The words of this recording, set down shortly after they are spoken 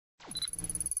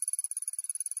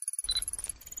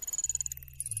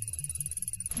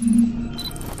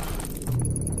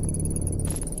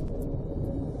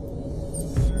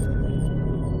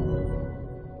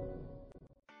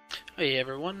Hey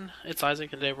everyone, it's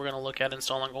Isaac, and today we're going to look at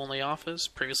installing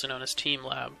onlyoffice, previously known as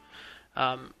TeamLab.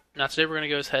 Now today we're going to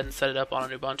go ahead and set it up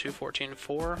on an Ubuntu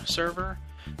 14.04 server.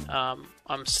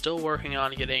 I'm still working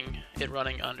on getting it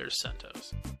running under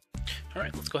CentOS.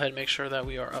 Alright, let's go ahead and make sure that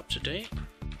we are up to date.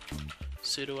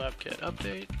 Sudo apt-get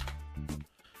update.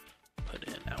 Put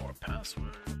in our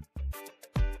password.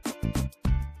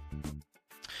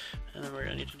 And then we're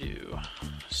going to need to do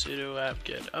sudo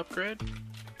apt-get upgrade.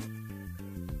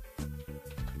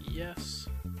 Yes.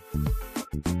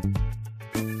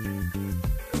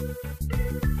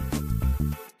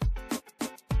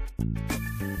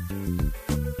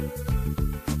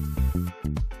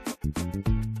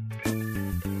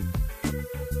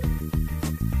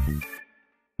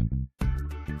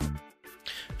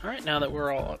 Alright, now that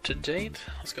we're all up to date,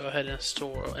 let's go ahead and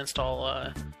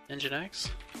install nginx.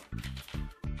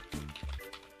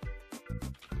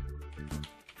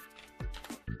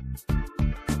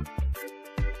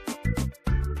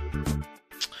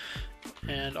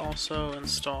 And also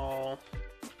install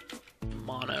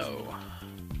mono.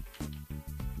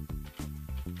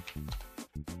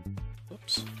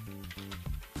 Oops.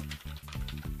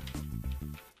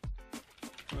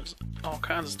 There's all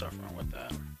kinds of stuff wrong with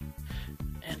that.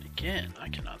 And again, I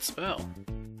cannot spell.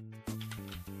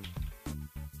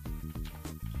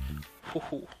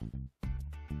 Woohoo.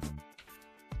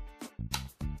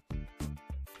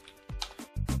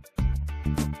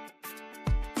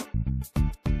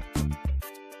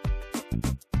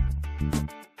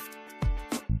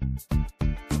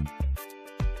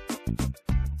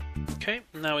 Okay,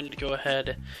 now we need to go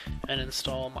ahead and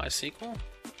install MySQL.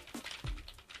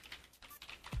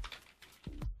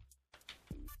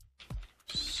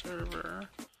 Server,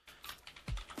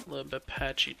 lib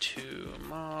apache 2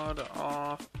 mod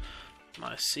off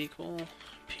MySQL,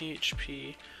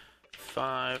 PHP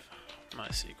 5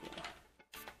 MySQL.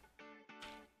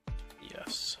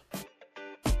 Yes.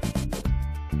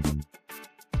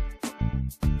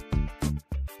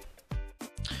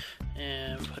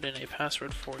 And put in a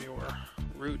password for your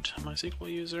root MySQL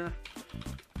user.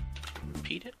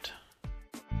 Repeat it.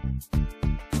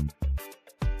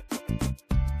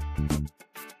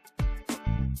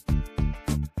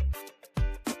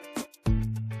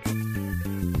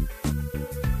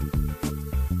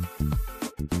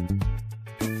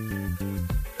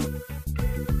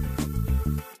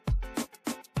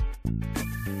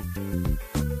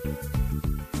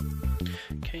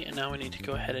 Okay, and now we need to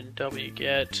go ahead and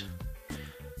wget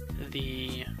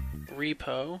the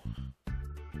repo.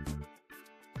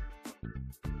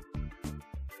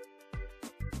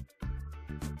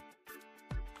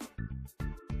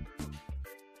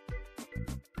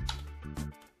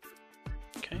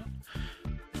 Okay,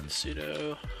 and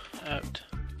sudo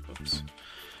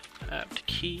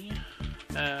apt-key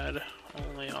add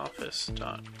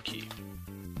onlyoffice.key.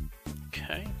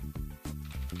 Okay,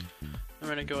 I'm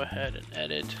going to go ahead and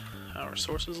edit our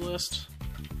sources list.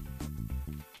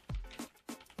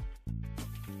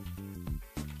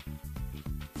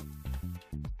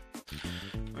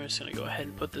 We're just going to go ahead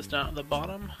and put this down at the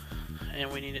bottom,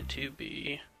 and we need it to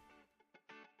be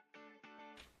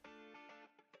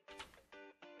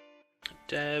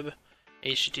deb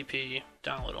http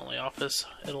download only office.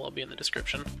 It'll all be in the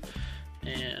description.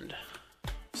 And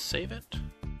save it.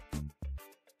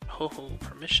 Oh,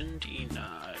 permission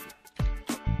denied.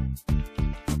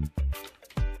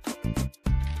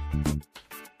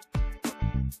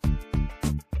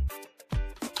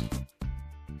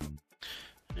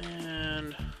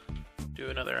 And do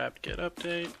another apt-get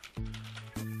update.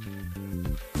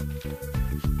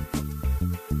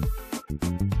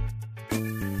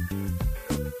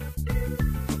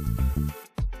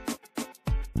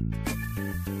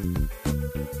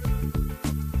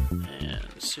 And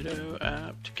sudo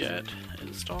apt-get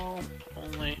install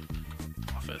only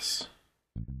office.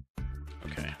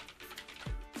 Okay.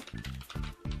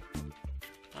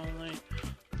 Only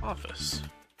office.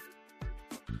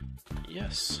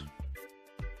 Yes.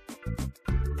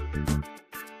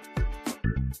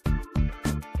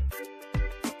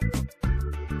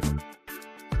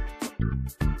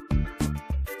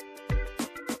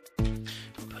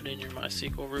 Put in your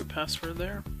MySQL root password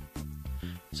there,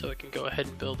 so it can go ahead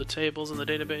and build the tables in the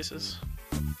databases.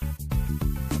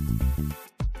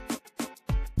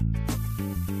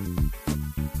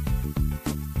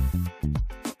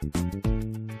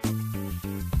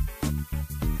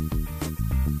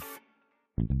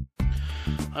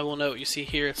 I will note, you see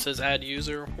here it says add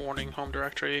user, warning, home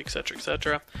directory, etc,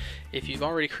 etc. If you've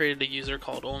already created a user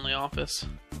called onlyoffice,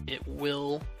 it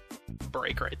will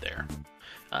break right there.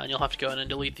 And you'll have to go in and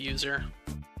delete the user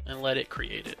and let it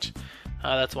create it.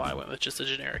 That's why I went with just a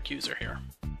generic user here.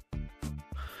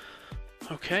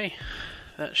 Okay,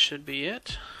 that should be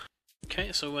it.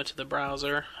 Okay, so we went to the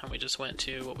browser and we just went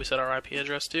to what we set our IP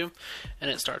address to, and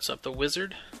it starts up the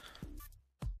wizard.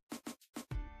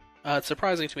 It's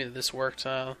surprising to me that this worked.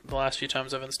 The last few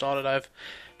times I've installed it, I've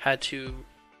had to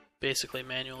basically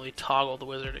manually toggle the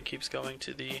wizard. It keeps going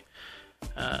to the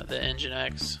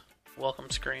nginx welcome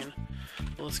screen.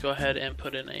 Let's go ahead and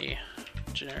put in a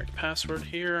generic password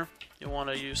here. You'll want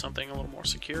to use something a little more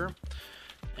secure,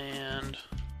 and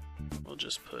we'll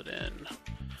just put in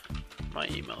my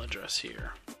email address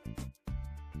here.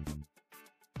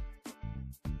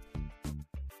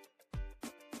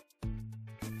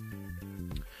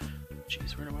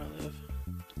 Jeez, where do I live?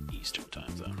 Eastern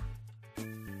time zone.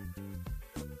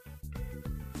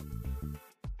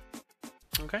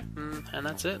 Okay, and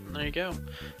that's it. There you go.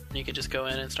 And you can just go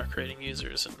in and start creating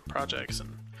users and projects and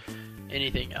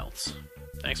anything else.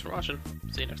 Thanks for watching.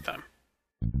 See you next time.